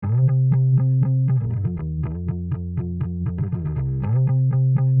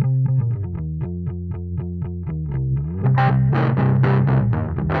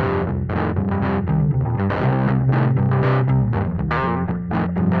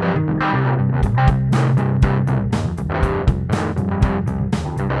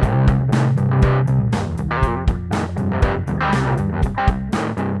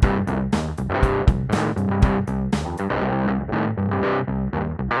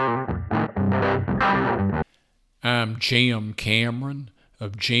I'm Jim Cameron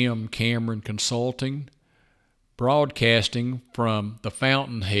of Jim Cameron Consulting, broadcasting from the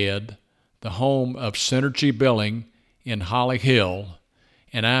Fountainhead, the home of Synergy Billing in Holly Hill,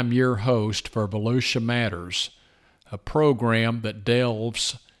 and I'm your host for Volusia Matters, a program that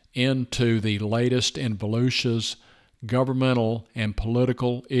delves into the latest in Volusia's governmental and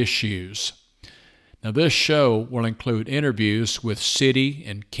political issues. Now, this show will include interviews with city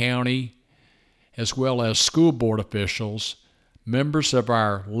and county, as well as school board officials, members of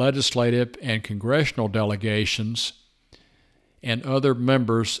our legislative and congressional delegations, and other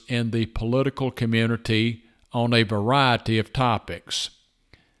members in the political community on a variety of topics.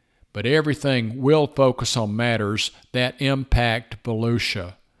 But everything will focus on matters that impact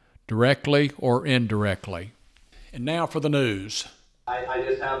Volusia, directly or indirectly. And now for the news. I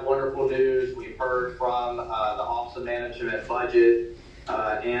just have wonderful news. We've heard from the Office of Management Budget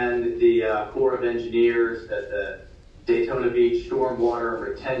and the Corps of Engineers that the Daytona Beach Stormwater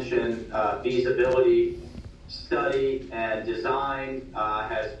Retention Feasibility Study and Design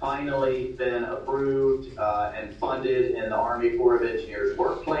has finally been approved and funded in the Army Corps of Engineers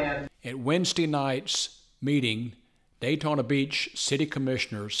work plan. At Wednesday night's meeting, Daytona Beach City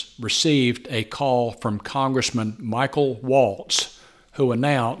Commissioners received a call from Congressman Michael Waltz, who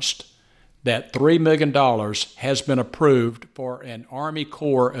announced that $3 million has been approved for an Army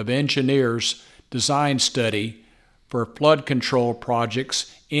Corps of Engineers design study for flood control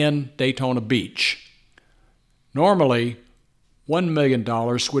projects in Daytona Beach. Normally, $1 million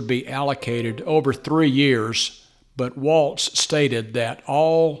would be allocated over 3 years, but Waltz stated that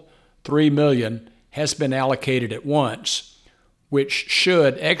all $3 million has been allocated at once, which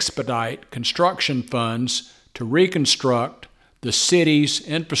should expedite construction funds to reconstruct the city's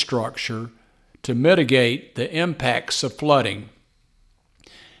infrastructure to mitigate the impacts of flooding.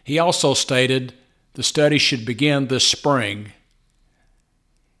 He also stated the study should begin this spring.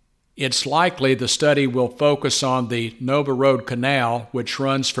 It's likely the study will focus on the Nova Road Canal, which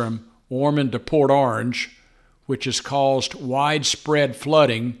runs from Ormond to Port Orange, which has caused widespread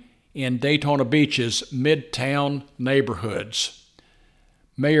flooding in Daytona Beach's midtown neighborhoods.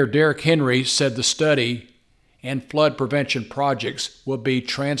 Mayor Derrick Henry said the study and flood prevention projects will be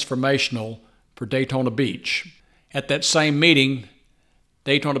transformational for Daytona Beach. At that same meeting,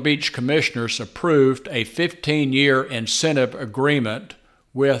 Daytona Beach commissioners approved a 15-year incentive agreement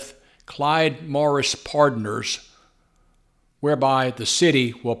with Clyde Morris Partners, whereby the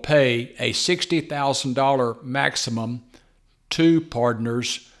city will pay a $60,000 maximum to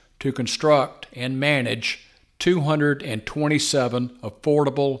partners to construct and manage 227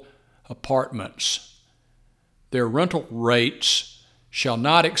 affordable apartments. Their rental rates shall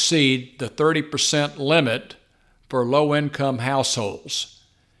not exceed the 30% limit for low-income households.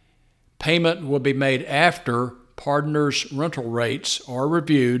 Payment will be made after partners' rental rates are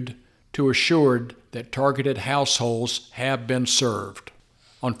reviewed to assure that targeted households have been served.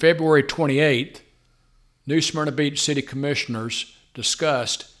 On February 28th, New Smyrna Beach City Commissioners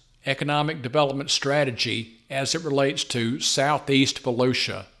discussed economic development strategy as it relates to Southeast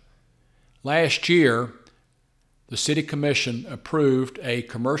Volusia. Last year, the City Commission approved a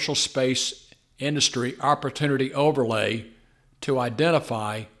commercial space industry opportunity overlay to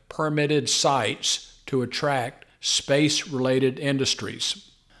identify permitted sites to attract space-related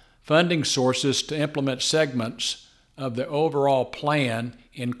industries. Funding sources to implement segments of the overall plan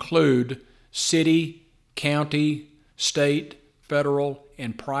include city, county, state, federal,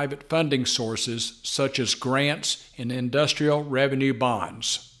 and private funding sources such as grants and industrial revenue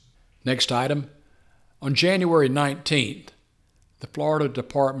bonds. Next item. On January 19th, the Florida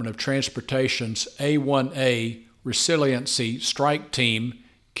Department of Transportation's A1A Resiliency Strike Team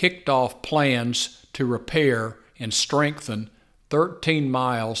kicked off plans to repair and strengthen 13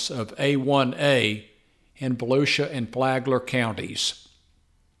 miles of A1A in Volusia and Flagler counties.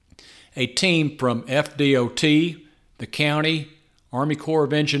 A team from FDOT, the county, Army Corps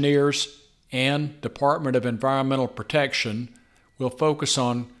of Engineers, and Department of Environmental Protection will focus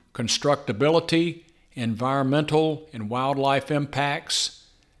on constructability, environmental and wildlife impacts,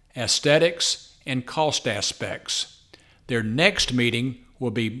 aesthetics, and cost aspects. Their next meeting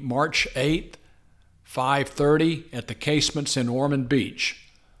will be March 8th, 5:30 at the Casements in Ormond Beach.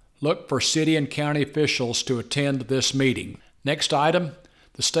 Look for city and county officials to attend this meeting. Next item,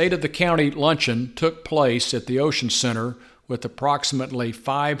 the State of the County Luncheon took place at the Ocean Center with approximately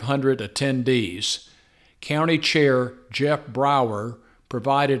 500 attendees. County Chair Jeff Brower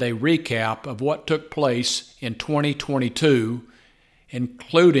provided a recap of what took place in 2022,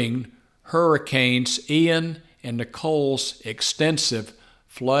 including Hurricanes Ian and Nicole's extensive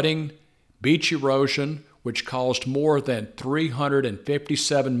flooding, beach erosion, which caused more than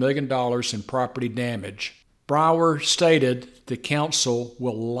 $357 million in property damage. Brower stated the council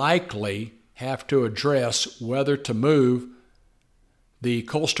will likely have to address whether to move the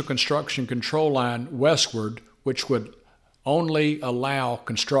coastal construction control line westward, which would only allow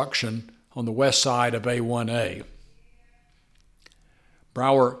construction on the west side of A1A.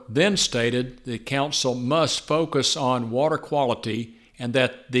 Brower then stated the council must focus on water quality and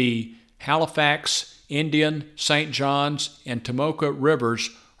that the Halifax, Indian, St. Johns, and Tomoka rivers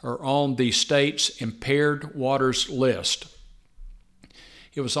are on the state's impaired waters list.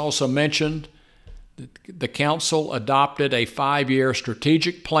 It was also mentioned that the council adopted a 5-year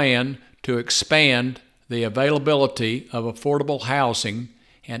strategic plan to expand the availability of affordable housing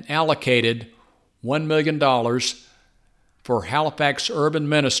and allocated $1 million for Halifax Urban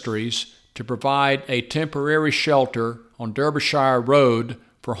Ministries to provide a temporary shelter on Derbyshire Road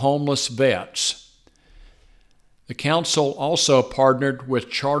for homeless vets. The council also partnered with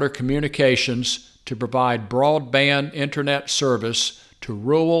Charter Communications to provide broadband internet service to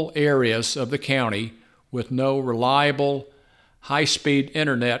rural areas of the county with no reliable high-speed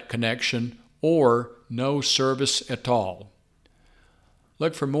internet connection or no service at all.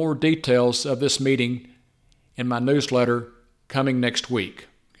 Look for more details of this meeting in my newsletter coming next week.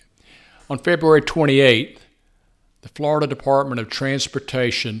 On February 28th, the Florida Department of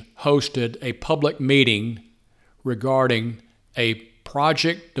Transportation hosted a public meeting regarding a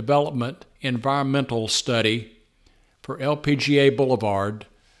project development environmental study for LPGA Boulevard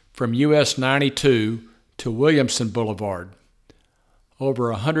from US 92 to Williamson Boulevard.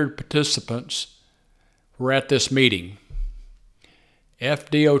 Over 100 participants were at this meeting.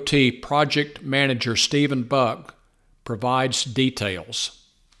 FDOT Project Manager Stephen Buck provides details.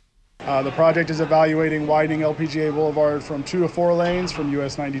 The project is evaluating widening LPGA Boulevard from 2 to 4 lanes from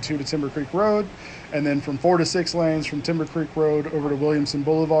US 92 to Timber Creek Road, and then from 4 to 6 lanes from Timber Creek Road over to Williamson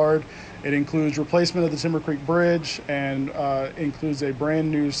Boulevard. It includes replacement of the Timber Creek Bridge and includes a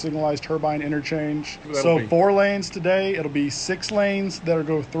brand new signalized turbine interchange. So 4 lanes today, it'll be 6 lanes that'll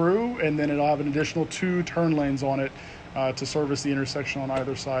go through, and then it'll have an additional 2 turn lanes on it to service the intersection on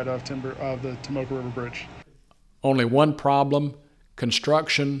either side of the Tomoka River Bridge. Only one problem: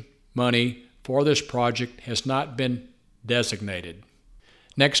 construction money for this project has not been designated.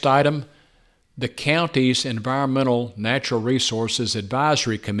 Next item, the county's Environmental Natural Resources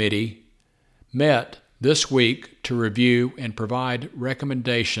Advisory Committee met this week to review and provide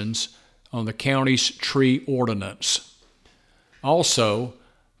recommendations on the county's tree ordinance. Also,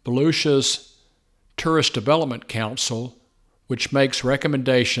 Volusia's Tourist Development Council, which makes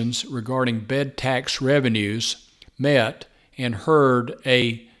recommendations regarding bed tax revenues, met and heard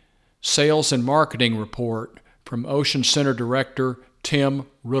a sales and marketing report from Ocean Center Director Tim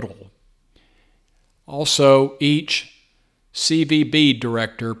Riddle. Also, each CVB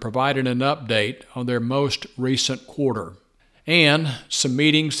director provided an update on their most recent quarter, and some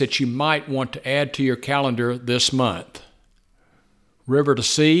meetings that you might want to add to your calendar this month. River to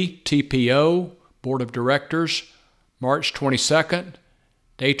Sea TPO Board of Directors, March 22nd,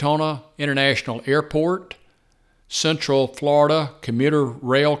 Daytona International Airport, Central Florida Commuter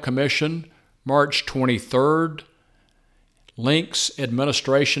Rail Commission, March 23rd, Links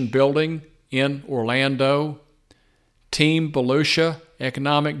Administration Building in Orlando, Team Volusia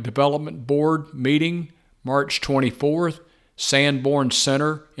Economic Development Board meeting, March 24th, Sanborn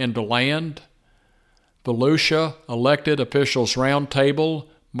Center in DeLand, Volusia Elected Officials Roundtable,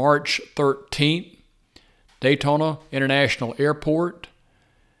 March 13th, Daytona International Airport,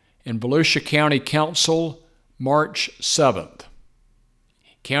 and Volusia County Council, March 7th,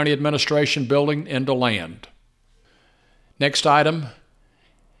 County Administration Building in DeLand. Next item,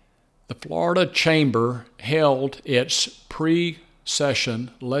 the Florida Chamber held its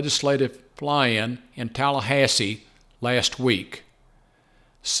pre-session legislative fly-in in Tallahassee last week.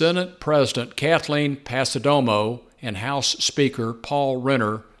 Senate President Kathleen Passidomo and House Speaker Paul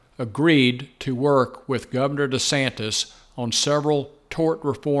Renner agreed to work with Governor DeSantis on several tort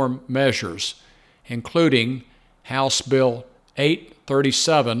reform measures, including House Bill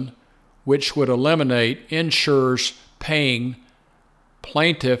 837, which would eliminate insurers paying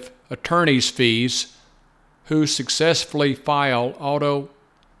plaintiff attorneys' fees who successfully file auto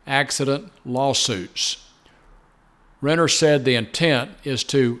accident lawsuits. Renner said the intent is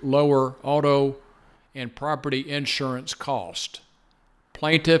to lower auto and property insurance costs.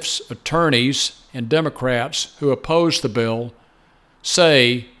 Plaintiffs' attorneys and Democrats who oppose the bill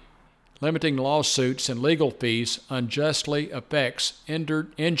say limiting lawsuits and legal fees unjustly affects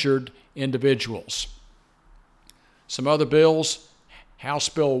injured individuals. Some other bills: House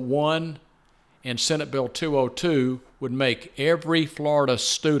Bill 1 and Senate Bill 202 would make every Florida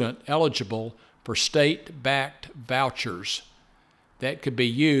student eligible for state-backed vouchers that could be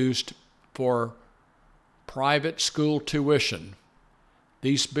used for private school tuition.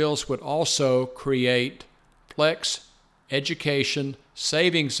 These bills would also create flex education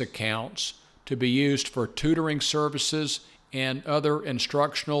savings accounts to be used for tutoring services and other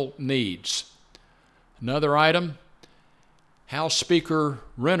instructional needs. Another item, House Speaker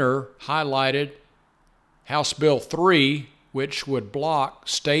Renner highlighted House Bill 3, which would block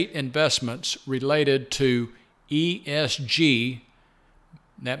state investments related to ESG,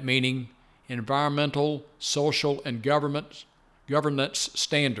 that meaning environmental, social, and governance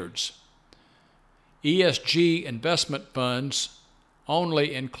standards. ESG investment funds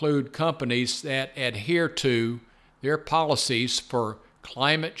only include companies that adhere to their policies for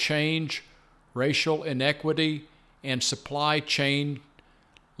climate change, racial inequity, and supply chain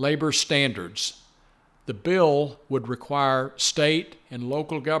labor standards. The bill would require state and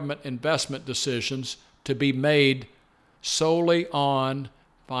local government investment decisions to be made solely on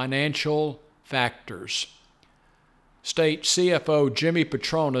financial factors. State CFO Jimmy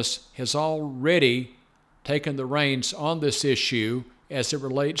Petronas has already taken the reins on this issue as it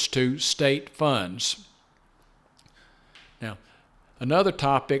relates to state funds. Now, another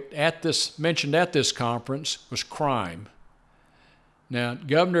topic mentioned at this conference was crime. Now,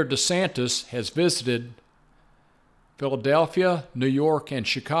 Governor DeSantis has visited Philadelphia, New York, and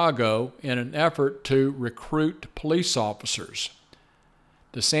Chicago in an effort to recruit police officers.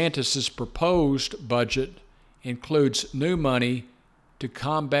 DeSantis's proposed budget includes new money to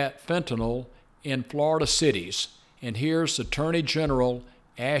combat fentanyl in Florida cities. And here's Attorney General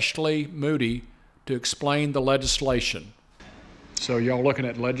Ashley Moody to explain the legislation. So y'all looking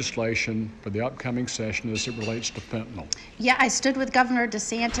at legislation for the upcoming session as it relates to fentanyl? Yeah, I stood with Governor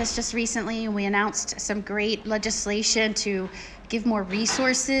DeSantis just recently, and we announced some great legislation to give more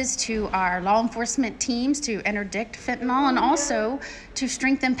resources to our law enforcement teams to interdict fentanyl, and also to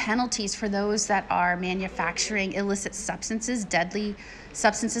strengthen penalties for those that are manufacturing illicit substances, deadly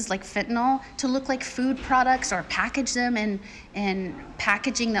substances like fentanyl, to look like food products or package them in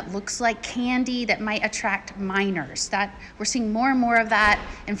packaging that looks like candy that might attract minors. That we're seeing more and more of that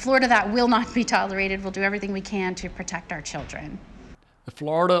in Florida. That will not be tolerated. We'll do everything we can to protect our children. The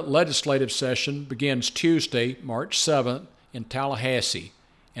Florida legislative session begins Tuesday, March 7th in Tallahassee,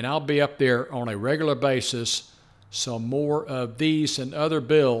 and I'll be up there on a regular basis, so more of these and other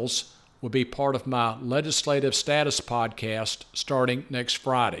bills will be part of my Legislative Status podcast starting next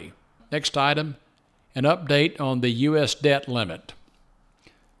Friday. Next item, an update on the U.S. debt limit.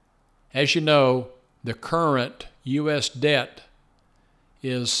 As you know, the current U.S. debt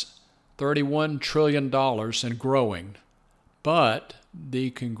is $31 trillion and growing, but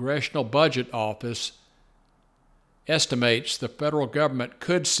the Congressional Budget Office estimates the federal government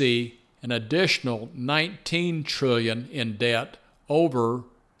could see an additional $19 trillion in debt over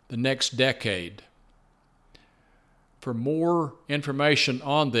the next decade. For more information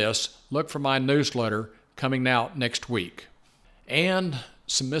on this, look for my newsletter coming out next week. And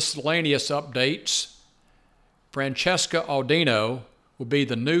some miscellaneous updates. Francesca Audino will be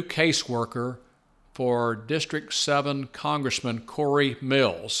the new caseworker for District 7 Congressman Corey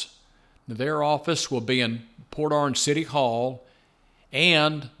Mills. Their office will be in Port Orange City Hall,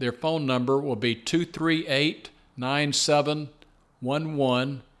 and their phone number will be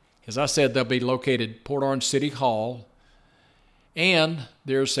 238-9711. As I said, they'll be located Port Orange City Hall. And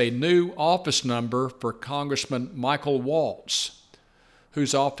there's a new office number for Congressman Michael Waltz,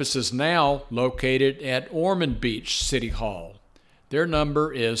 whose office is now located at Ormond Beach City Hall. Their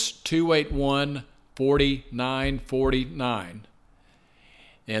number is 281-4949.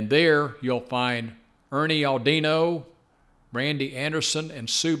 And there you'll find Ernie Aldino, Randy Anderson, and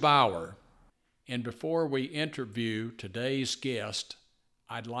Sue Bauer. And before we interview today's guest,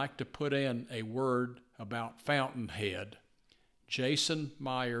 I'd like to put in a word about Fountainhead, Jason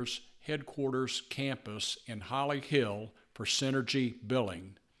Meyer's headquarters campus in Holly Hill for Synergy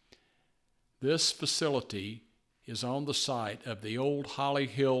Billing. This facility is on the site of the old Holly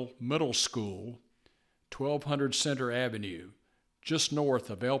Hill Middle School, 1200 Center Avenue, just north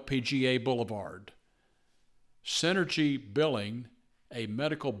of LPGA Boulevard. Synergy Billing, a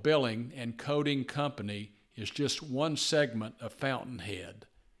medical billing and coding company, is just one segment of Fountainhead,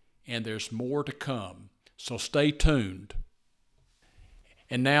 and there's more to come, so stay tuned.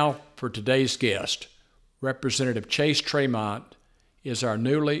 And now for today's guest. Representative Chase Tramont is our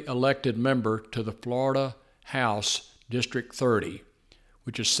newly elected member to the Florida House District 30,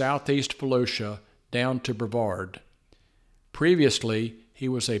 which is southeast Volusia down to Brevard. Previously, He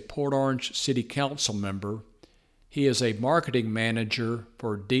was a Port Orange City Council member. He is a marketing manager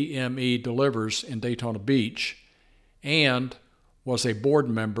for DME Delivers in Daytona Beach and was a board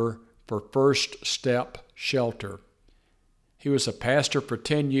member for First Step Shelter. He was a pastor for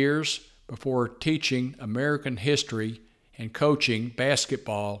 10 years before teaching American history and coaching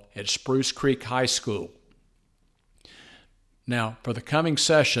basketball at Spruce Creek High School. Now, for the coming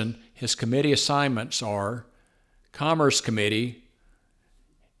session, his committee assignments are Commerce Committee,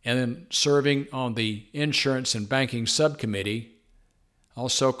 and then serving on the Insurance and Banking Subcommittee,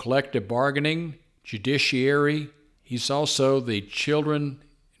 also Collective Bargaining, Judiciary. He's also the Children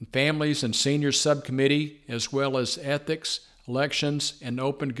and Families and Seniors Subcommittee, as well as Ethics, Elections, and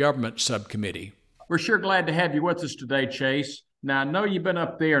Open Government Subcommittee. We're sure glad to have you with us today, Chase. Now, I know you've been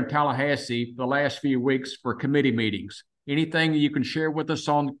up there in Tallahassee the last few weeks for committee meetings. Anything you can share with us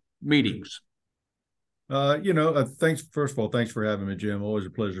on meetings? Thanks. First of all, thanks for having me, Jim. Always a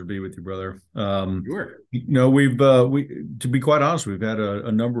pleasure to be with you, brother. Sure. To be quite honest, we've had a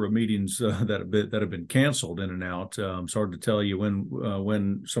number of meetings that have been canceled in and out. It's hard to tell you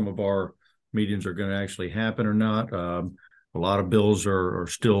when some of our meetings are going to actually happen or not. A lot of bills are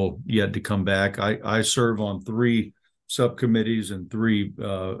still yet to come back. I serve on 3 subcommittees and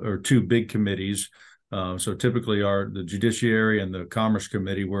 2 big committees. So typically the Judiciary and the Commerce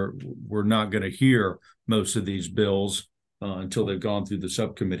Committee, we're not going to hear most of these bills until they've gone through the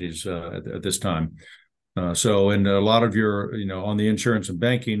subcommittees at this time. And a lot of on the Insurance and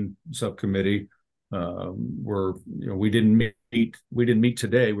Banking Subcommittee, we didn't meet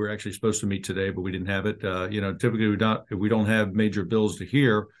today. We were actually supposed to meet today, but we didn't have it. Typically if we don't have major bills to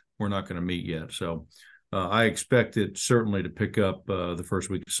hear, we're not going to meet yet. So I expect it certainly to pick up the first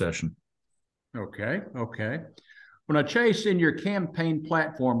week of session. Okay. Well, now, Chase, in your campaign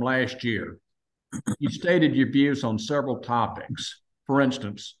platform last year, you stated your views on several topics. For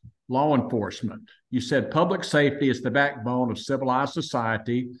instance, law enforcement. You said public safety is the backbone of civilized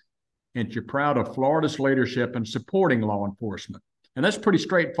society, and you're proud of Florida's leadership in supporting law enforcement. And that's pretty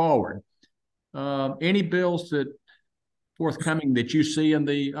straightforward. Any bills that forthcoming that you see in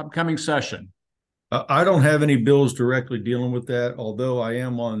the upcoming session? I don't have any bills directly dealing with that, although I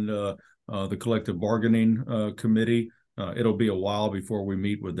am on the collective bargaining committee. It'll be a while before we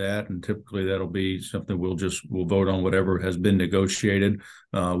meet with that, and typically that'll be something we'll vote on whatever has been negotiated.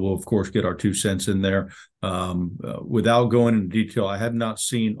 We'll of course get our 2 cents in there. Without going into detail, I have not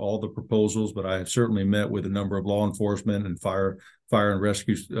seen all the proposals, but I have certainly met with a number of law enforcement and fire and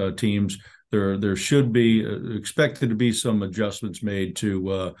rescue teams. There should be expected to be some adjustments made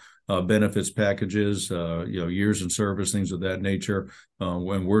to benefits packages, years in service, things of that nature.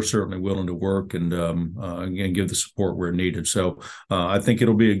 When we're certainly willing to work and again give the support where needed. So I think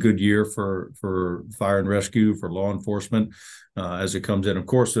it'll be a good year for fire and rescue, for law enforcement as it comes in. Of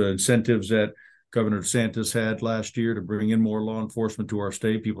course, the incentives that Governor DeSantis had last year to bring in more law enforcement to our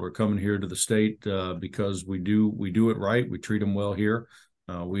state. People are coming here to the state because we do it right. We treat them well here.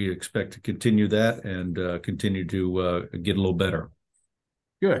 We expect to continue that and continue to get a little better.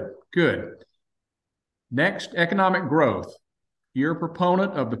 Good. Next, economic growth. You're a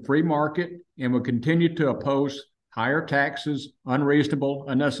proponent of the free market and will continue to oppose higher taxes, unreasonable,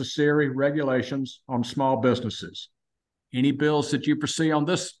 unnecessary regulations on small businesses. Any bills that you foresee on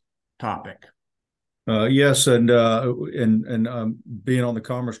this topic? Yes, and being on the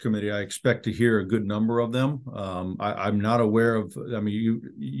Commerce Committee, I expect to hear a good number of them. I'm not aware of. I mean,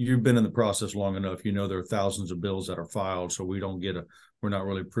 you've been in the process long enough. You know there are thousands of bills that are filed, so we don't get we're not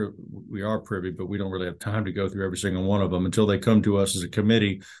really we are privy, but we don't really have time to go through every single one of them until they come to us as a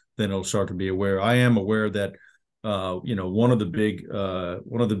committee. Then it'll start to be aware. I am aware that one of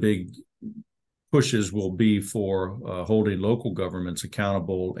the big pushes will be for holding local governments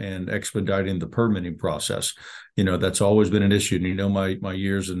accountable and expediting the permitting process. That's always been an issue. And my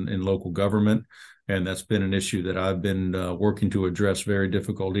years in local government, and that's been an issue that I've been working to address. Very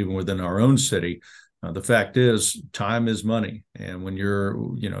difficult, even within our own city. The fact is, time is money, and when you're,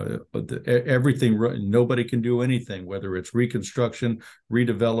 everything, nobody can do anything, whether it's reconstruction,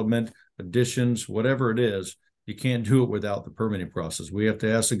 redevelopment, additions, whatever it is. You can't do it without the permitting process. We have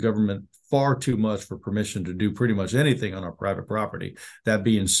to ask the government far too much for permission to do pretty much anything on our private property. That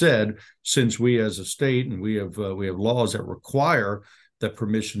being said, since we as a state and we have laws that require that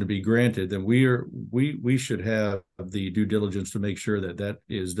permission to be granted, then we should have the due diligence to make sure that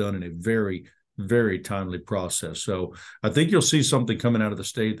is done in a very, very timely process. So I think you'll see something coming out of the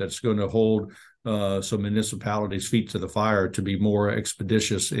state that's going to hold some municipalities' feet to the fire to be more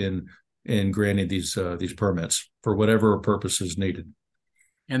expeditious in granting these permits for whatever purpose is needed.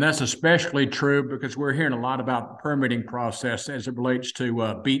 And that's especially true because we're hearing a lot about the permitting process as it relates to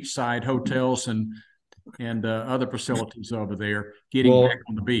beachside hotels and other facilities over there getting back Well,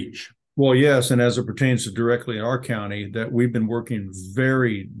 on the beach. Well, yes, and as it pertains to directly in our county, that we've been working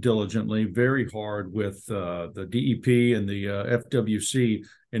very diligently, very hard with the DEP and the FWC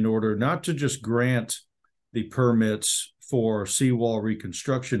in order not to just grant the permits for seawall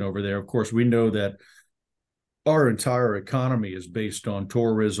reconstruction over there. Of course, we know that our entire economy is based on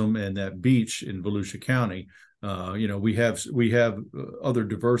tourism and that beach in Volusia County. We have other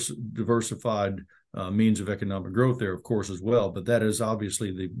diversified means of economic growth there, of course, as well. But that is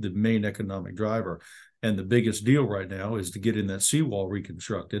obviously the main economic driver. And the biggest deal right now is to get in that seawall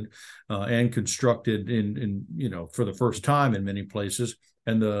reconstructed and constructed in for the first time in many places.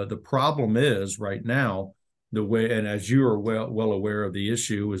 And the problem is right now, the way, and as you are well aware of the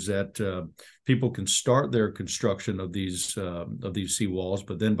issue, is that people can start their construction of these seawalls,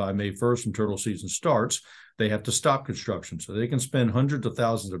 but then by May 1st, when turtle season starts, they have to stop construction. So they can spend hundreds of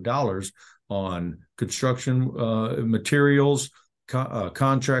thousands of dollars on construction materials,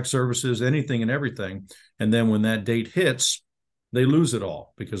 contract services, anything and everything. And then when that date hits, they lose it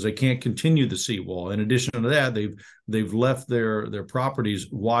all because they can't continue the seawall. In addition to that, they've left their properties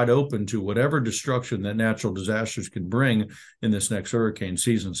wide open to whatever destruction that natural disasters can bring in this next hurricane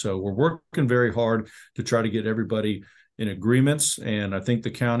season. So we're working very hard to try to get everybody in agreements. And I think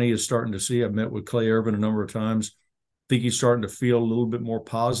the county is starting to see, I've met with Clay Irvin a number of times. I think he's starting to feel a little bit more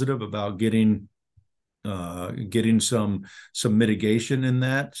positive about getting some mitigation in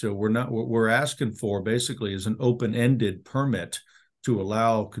that. So what we're asking for basically is an open-ended permit to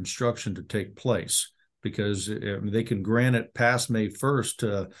allow construction to take place, because they can grant it past May 1st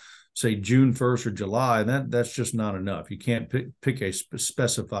to say June 1st or July, and that's just not enough. You can't pick a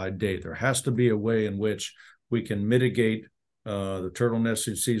specified date. There has to be a way in which we can mitigate the turtle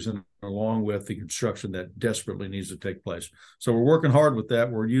nesting season along with the construction that desperately needs to take place. So we're working hard with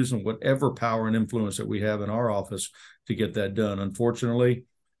that. We're using whatever power and influence that we have in our office to get that done. Unfortunately,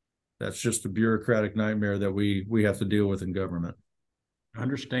 that's just a bureaucratic nightmare that we have to deal with in government. I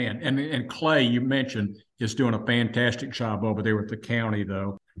understand. And Clay, you mentioned, is doing a fantastic job over there with the county,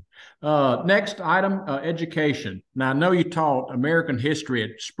 though. Next item, education. Now, I know you taught American history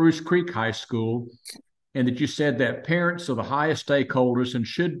at Spruce Creek High School, and that you said that parents are the highest stakeholders and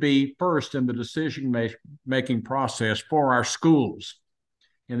should be first in the decision-making process for our schools,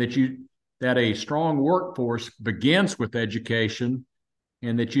 and that a strong workforce begins with education,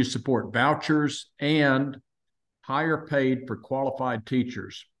 and that you support vouchers and higher paid for qualified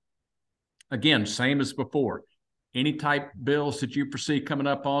teachers. Again, same as before. Any type bills that you foresee coming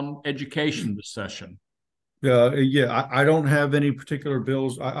up on education this session? I don't have any particular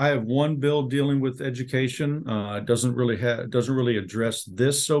bills. I have one bill dealing with education. It doesn't really address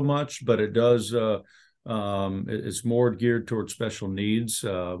this so much, but it does. It's more geared towards special needs.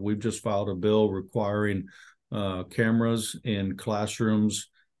 We've just filed a bill requiring cameras in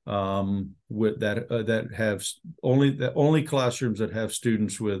classrooms with that have only classrooms that have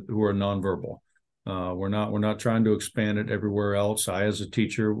students who are nonverbal. We're not trying to expand it everywhere else. I, as a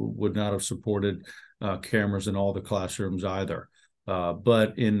teacher, would not have supported cameras in all the classrooms either.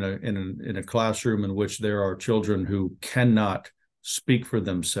 But in a classroom in which there are children who cannot speak for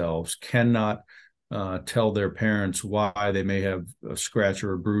themselves, cannot tell their parents why they may have a scratch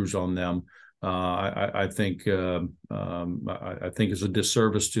or a bruise on them, I think is a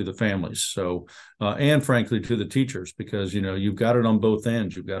disservice to the families. So, and frankly to the teachers, because you've got it on both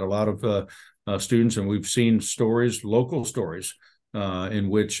ends. You've got a lot of students, and we've seen local stories, in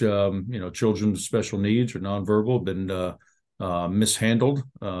which children with special needs or nonverbal have been mishandled,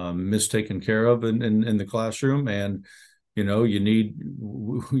 mistaken care of in the classroom, and you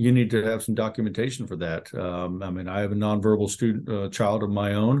need to have some documentation for that. I have a nonverbal child of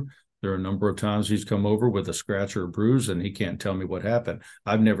my own. There are a number of times he's come over with a scratch or a bruise, and he can't tell me what happened.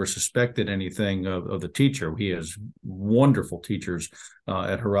 I've never suspected anything of the teacher. He has wonderful teachers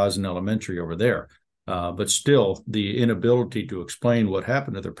at Horizon Elementary over there. But still, the inability to explain what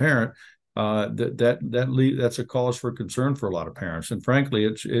happened to their parent, that's a cause for concern for a lot of parents. And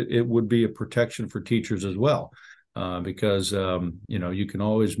frankly, it would be a protection for teachers as well, because you can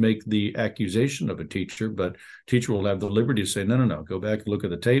always make the accusation of a teacher, but teacher will have the liberty to say, no, go back and look at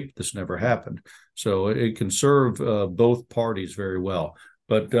the tape. This never happened. So it can serve both parties very well.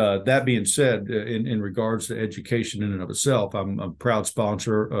 But that being said, in regards to education in and of itself, I'm a proud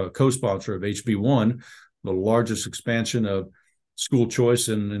co-sponsor of HB1, the largest expansion of school choice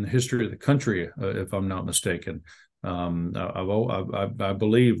in the history of the country, if I'm not mistaken. I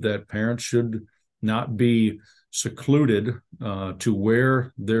believe that parents should not be secluded to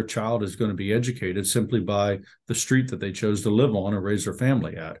where their child is going to be educated simply by the street that they chose to live on and raise their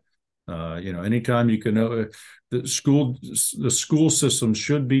family at. Anytime you can know the school system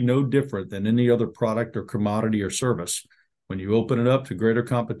should be no different than any other product or commodity or service. When you open it up to greater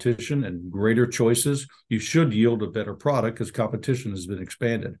competition and greater choices, you should yield a better product because competition has been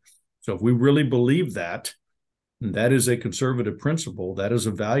expanded. So if we really believe that, and that is a conservative principle, that is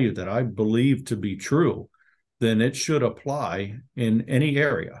a value that I believe to be true, then it should apply in any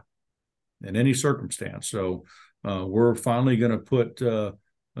area, in any circumstance. So we're finally going to put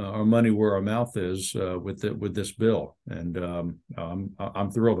our money where our mouth is with this bill, and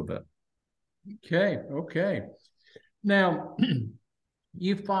I'm thrilled about it. Okay. Now,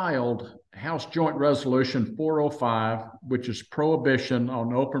 you filed House Joint Resolution 405, which is prohibition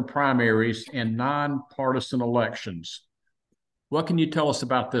on open primaries and nonpartisan elections. What can you tell us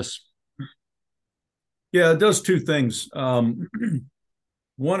about this? Yeah, it does two things. One,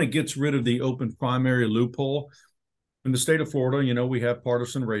 it gets rid of the open primary loophole. In the state of Florida, we have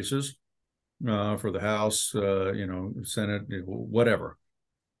partisan races for the House, Senate, whatever.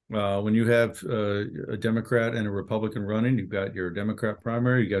 When you have a Democrat and a Republican running, you've got your Democrat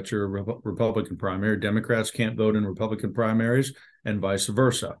primary, you got your Republican primary. Democrats can't vote in Republican primaries and vice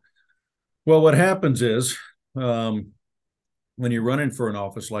versa. Well, what happens is when you're running for an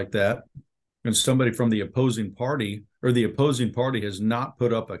office like that, and somebody from the opposing party or the opposing party has not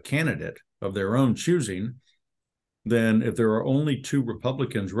put up a candidate of their own choosing, then if there are only two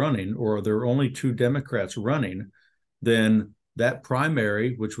Republicans running or there are only two Democrats running, then that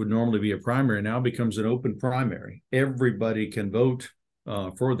primary, which would normally be a primary, now becomes an open primary. Everybody can vote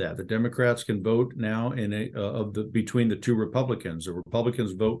for that. The Democrats can vote now between the two Republicans. The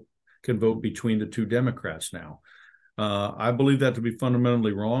Republicans can vote between the two Democrats now. I believe that to be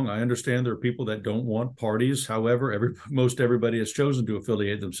fundamentally wrong. I understand there are people that don't want parties. However, most everybody has chosen to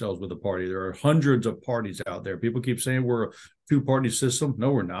affiliate themselves with a party. There are hundreds of parties out there. People keep saying we're a two-party system. No,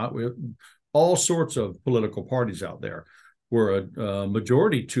 we're not. We have all sorts of political parties out there. We're a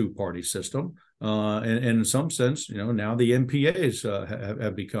majority two-party system. And in some sense, now the MPAs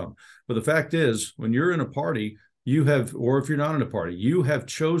have become. But the fact is, when you're in a party, or if you're not in a party, you have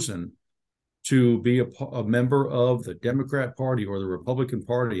chosen to be a member of the Democrat Party or the Republican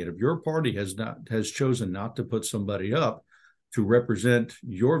Party. And if your party has chosen not to put somebody up to represent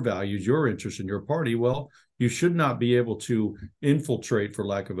your values, your interests in your party, well, you should not be able to infiltrate, for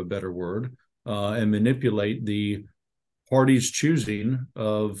lack of a better word, and manipulate the party's choosing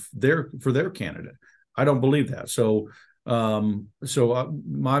for their candidate. I don't believe that. So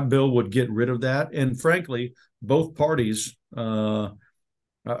my bill would get rid of that. And frankly, both parties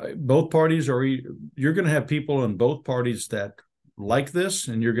you're going to have people in both parties that like this,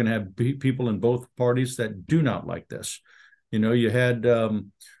 and you're going to have people in both parties that do not like this. In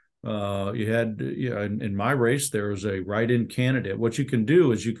my race, there was a write-in candidate. What you can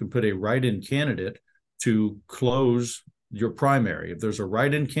do is you can put a write-in candidate to close your primary. If there's a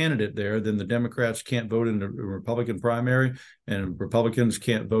write-in candidate there, then the Democrats can't vote in the Republican primary, and Republicans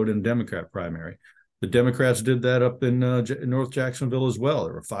can't vote in Democrat primary. The Democrats did that up in North Jacksonville as well.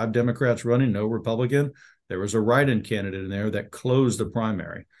 There were 5 Democrats running, no Republican. There was a write-in candidate in there that closed the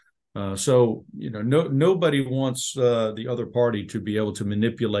primary. Nobody wants the other party to be able to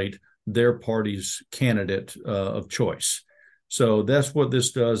manipulate their party's candidate of choice. So that's what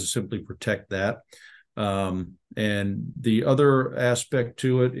this does, is simply protect that. And the other aspect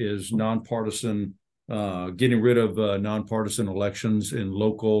to it is nonpartisan, getting rid of nonpartisan elections in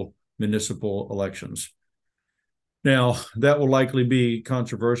local municipal elections. Now, that will likely be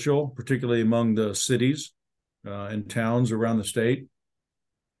controversial, particularly among the cities and towns around the state.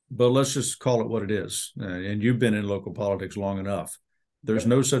 But let's just call it what it is. And you've been in local politics long enough. There's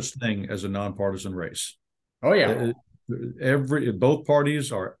no such thing as a nonpartisan race. Oh, yeah. Both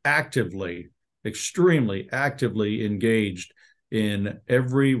parties are extremely actively engaged in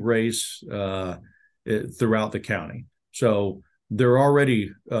every race throughout the county. So they're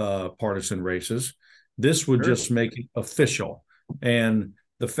already partisan races. This would just make it official. And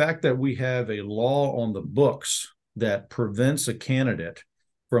the fact that we have a law on the books that prevents a candidate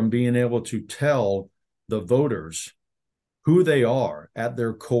from being able to tell the voters who they are at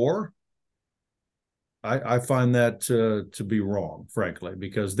their core, I find that to be wrong, frankly,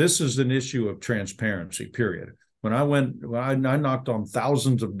 because this is an issue of transparency, period. When I knocked on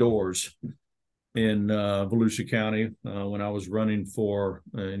thousands of doors in Volusia County when I was running for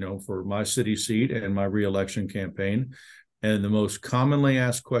my city seat and my reelection campaign. And the most commonly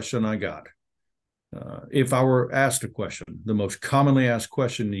asked question I got, if I were asked a question, the most commonly asked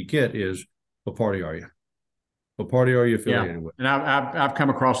question you get is, what party are you? What party are you Yeah, affiliated with? and I've come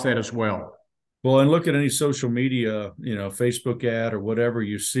across that as well. Well, and look at any social media, Facebook ad or whatever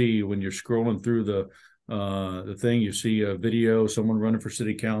you see when you're scrolling through the thing. You see a video, someone running for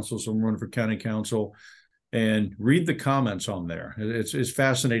city council, someone running for county council, and read the comments on there. It's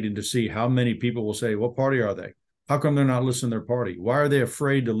fascinating to see how many people will say, "What party are they? How come they're not listing their party? Why are they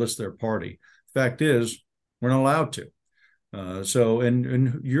afraid to list their party?" Fact is, we're not allowed to.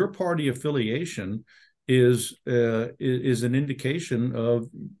 And your party affiliation is an indication of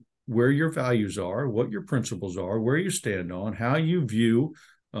where your values are, what your principles are, where you stand on, how you view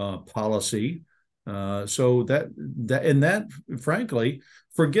policy. So that frankly,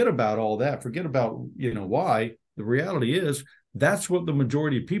 forget about all that. Forget about why. The reality is that's what the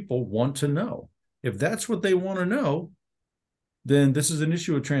majority of people want to know. If that's what they want to know, then this is an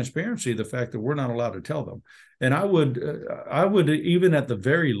issue of transparency, the fact that we're not allowed to tell them. And I would even at the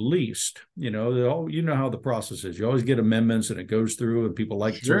very least, you know how the process is. You always get amendments and it goes through and people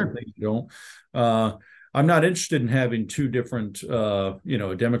like certain things you don't. I'm not interested in having two different, a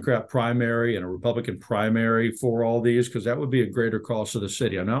Democrat primary and a Republican primary for all these, because that would be a greater cost to the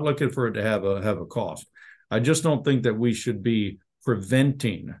city. I'm not looking for it to have a cost. I just don't think that we should be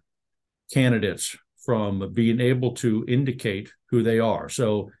preventing candidates from being able to indicate who they are.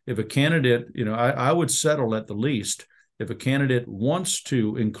 So if a candidate, I would settle at the least if a candidate wants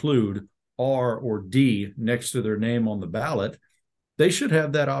to include R or D next to their name on the ballot, they should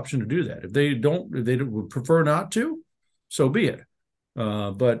have that option to do that. If they don't, if they would prefer not to, so be it.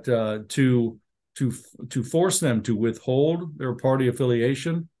 But to force them to withhold their party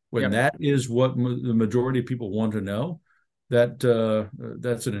affiliation when that is what the majority of people want to know, that's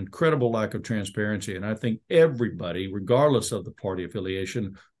an incredible lack of transparency. And I think everybody, regardless of the party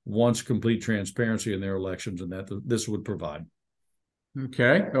affiliation, wants complete transparency in their elections, and that this would provide.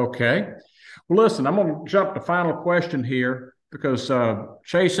 Okay. Well, listen, I'm going to jump to the final question here because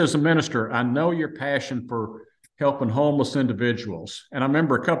Chase, as a minister, I know your passion for helping homeless individuals. And I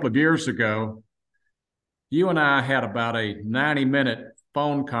remember a couple of years ago, you and I had about a 90-minute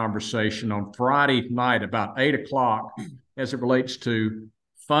phone conversation on Friday night about 8:00 as it relates to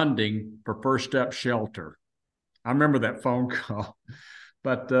funding for First Step Shelter. I remember that phone call,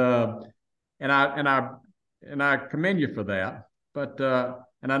 but and I commend you for that. But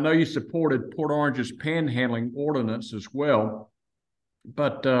and I know you supported Port Orange's panhandling ordinance as well.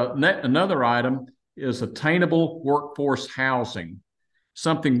 But another item is attainable workforce housing,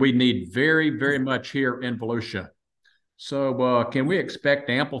 something we need very, very much here in Volusia. So can we expect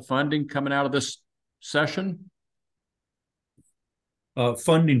ample funding coming out of this session?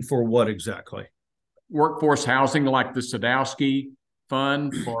 Funding for what exactly? Workforce housing, like the Sadowski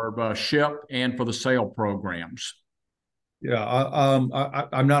Fund for SHIP and for the SAIL programs. Yeah,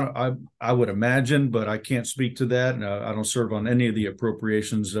 I'm not. I would imagine, but I can't speak to that. And I don't serve on any of the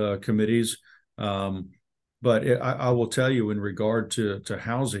appropriations committees. But I will tell you in regard to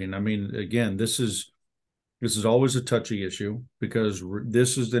housing. I mean, again, this is always a touchy issue because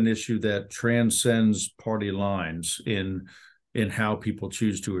this is an issue that transcends party lines in how people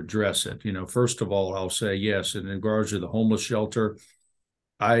choose to address it. First of all, I'll say yes, in regards to the homeless shelter,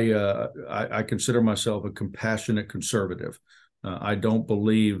 I consider myself a compassionate conservative. I don't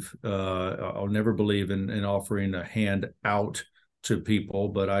believe, I'll never believe in offering a hand out to people,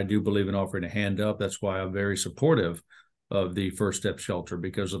 but I do believe in offering a hand up. That's why I'm very supportive of the First Step Shelter,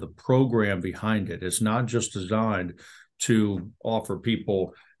 because of the program behind it. It's not just designed to offer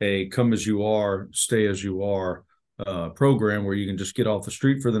people a come as you are, stay as you are program where you can just get off the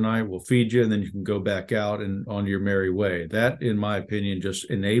street for the night, we'll feed you, and then you can go back out and on your merry way. That, in my opinion, just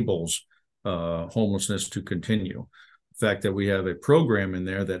enables homelessness to continue. The fact that we have a program in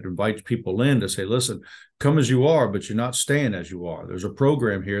there that invites people in to say, listen, come as you are, but you're not staying as you are. There's a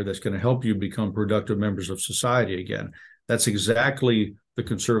program here that's going to help you become productive members of society again. That's exactly the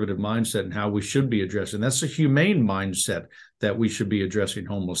conservative mindset and how we should be addressing. That's a humane mindset that we should be addressing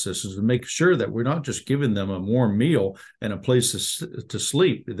homelessness, is to make sure that we're not just giving them a warm meal and a place to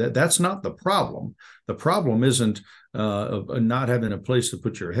sleep. That's not the problem. The problem isn't not having a place to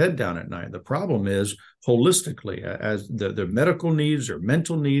put your head down at night. The problem is holistically, as their medical needs or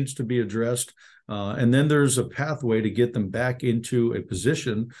mental needs to be addressed. And then there's a pathway to get them back into a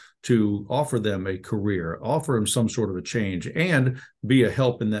position to offer them a career, offer them some sort of a change, and be a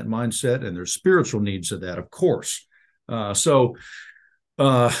help in that mindset. And there's spiritual needs of that, of course. We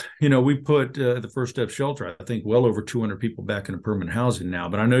put the First Step Shelter, I think, well over 200 people back into permanent housing now.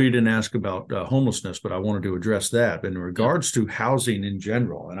 But I know you didn't ask about homelessness, but I wanted to address that. In regards to housing in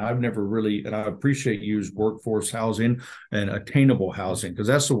general, and I've never really, and I appreciate you use workforce housing and attainable housing, because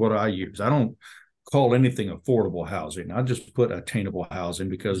that's what I use. call anything affordable housing. I just put attainable housing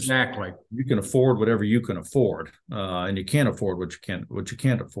because Exactly. you can afford whatever you can afford, and you can't afford what you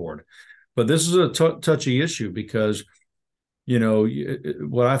can't afford. But this is a touchy issue because,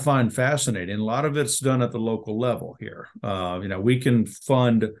 what I find fascinating, a lot of it's done at the local level here. We can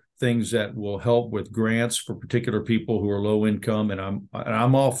fund things that will help with grants for particular people who are low income, and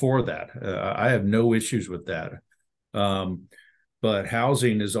I'm all for that. I have no issues with that. But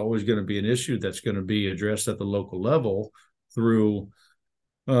housing is always going to be an issue that's going to be addressed at the local level through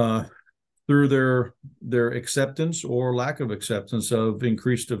their acceptance or lack of acceptance of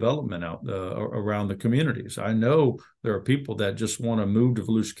increased development out around the communities. I know there are people that just want to move to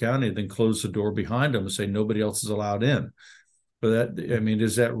Volusia County and then close the door behind them and say nobody else is allowed in. But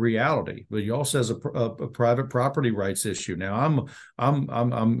is that reality? But you also has a private property rights issue. Now,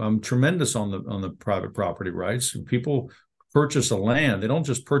 I'm tremendous on the private property rights. People purchase a land. They don't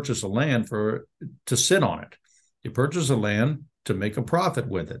just purchase a land to sit on it. You purchase a land to make a profit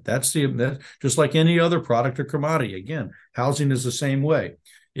with it. That's just like any other product or commodity. Again, housing is the same way.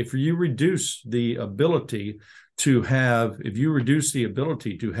 If you reduce the ability to have,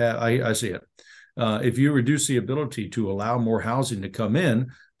 I see it. If you reduce the ability to allow more housing to come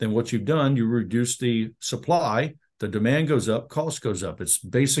in, then what you've done, you reduce the supply, the demand goes up, cost goes up. It's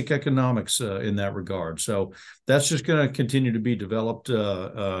basic economics in that regard. So that's just going to continue to be developed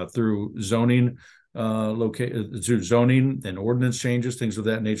through zoning, through zoning and ordinance changes, things of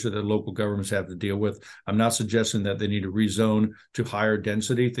that nature that local governments have to deal with. I'm not suggesting that they need to rezone to higher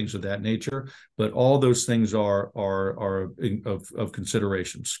density, things of that nature, but all those things are of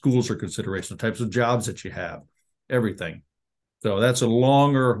consideration. Schools are consideration, the types of jobs that you have, everything. So that's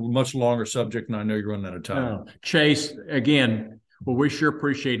much longer subject, and I know you're running out of time. Chase, again, well, we sure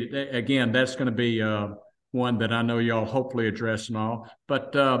appreciate it. Again, that's going to be one that I know y'all hopefully address and all.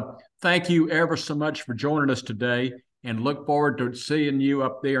 But thank you ever so much for joining us today, and look forward to seeing you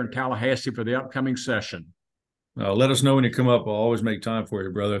up there in Tallahassee for the upcoming session. Let us know when you come up. I'll always make time for you,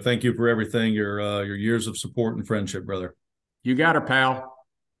 brother. Thank you for everything, your years of support and friendship, brother. You got her, pal.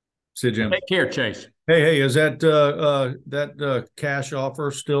 See you, Jim. Take care, Chase. Hey, is that cash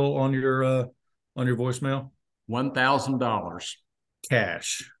offer still on your voicemail? $1,000.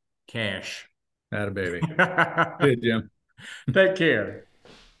 Cash. Atta baby. Hey, Jim. Take care.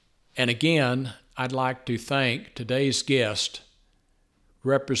 And again, I'd like to thank today's guest,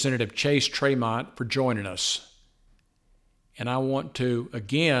 Representative Chase Tramont, for joining us. And I want to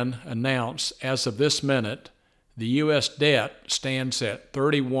again announce, as of this minute, the U.S. debt stands at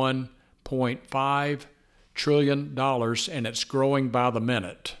 $31.5 trillion, and it's growing by the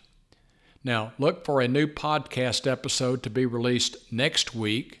minute. Now, look for a new podcast episode to be released next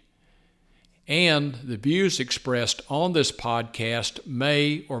week. And the views expressed on this podcast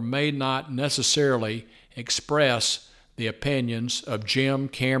may or may not necessarily express the opinions of Jim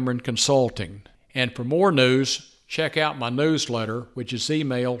Cameron Consulting. And for more news, check out my newsletter, which is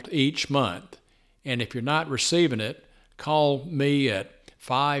emailed each month. And if you're not receiving it, call me at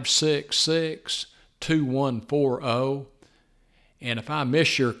 566-2140. And if I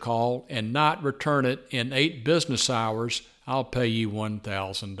miss your call and not return it in 8 business hours, I'll pay you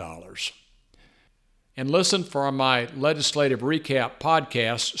 $1,000. And listen for my Legislative Recap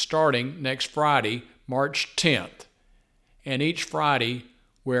podcast starting next Friday, March 10th. And each Friday,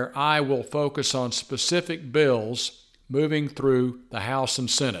 where I will focus on specific bills moving through the House and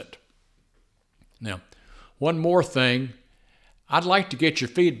Senate. Now, one more thing. I'd like to get your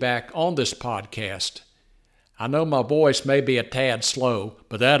feedback on this podcast. I know my voice may be a tad slow,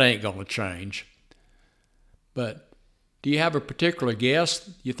 but that ain't going to change. But do you have a particular guest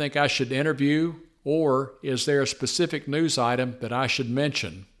you think I should interview? Or is there a specific news item that I should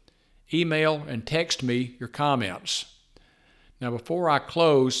mention? Email and text me your comments. Now, before I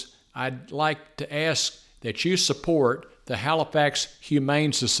close, I'd like to ask that you support the Halifax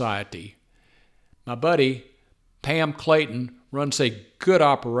Humane Society. My buddy, Pam Clayton, runs a good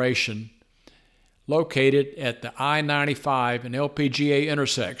operation located at the I-95 and LPGA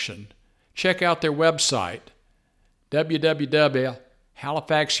intersection. Check out their website,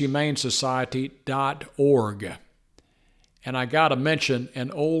 www.halifaxhumanesociety.org. And I got to mention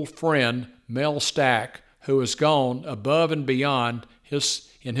an old friend, Mel Stack, who has gone above and beyond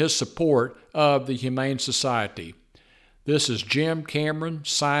in his support of the Humane Society. This is Jim Cameron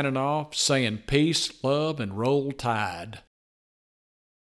signing off, saying peace, love, and roll tide.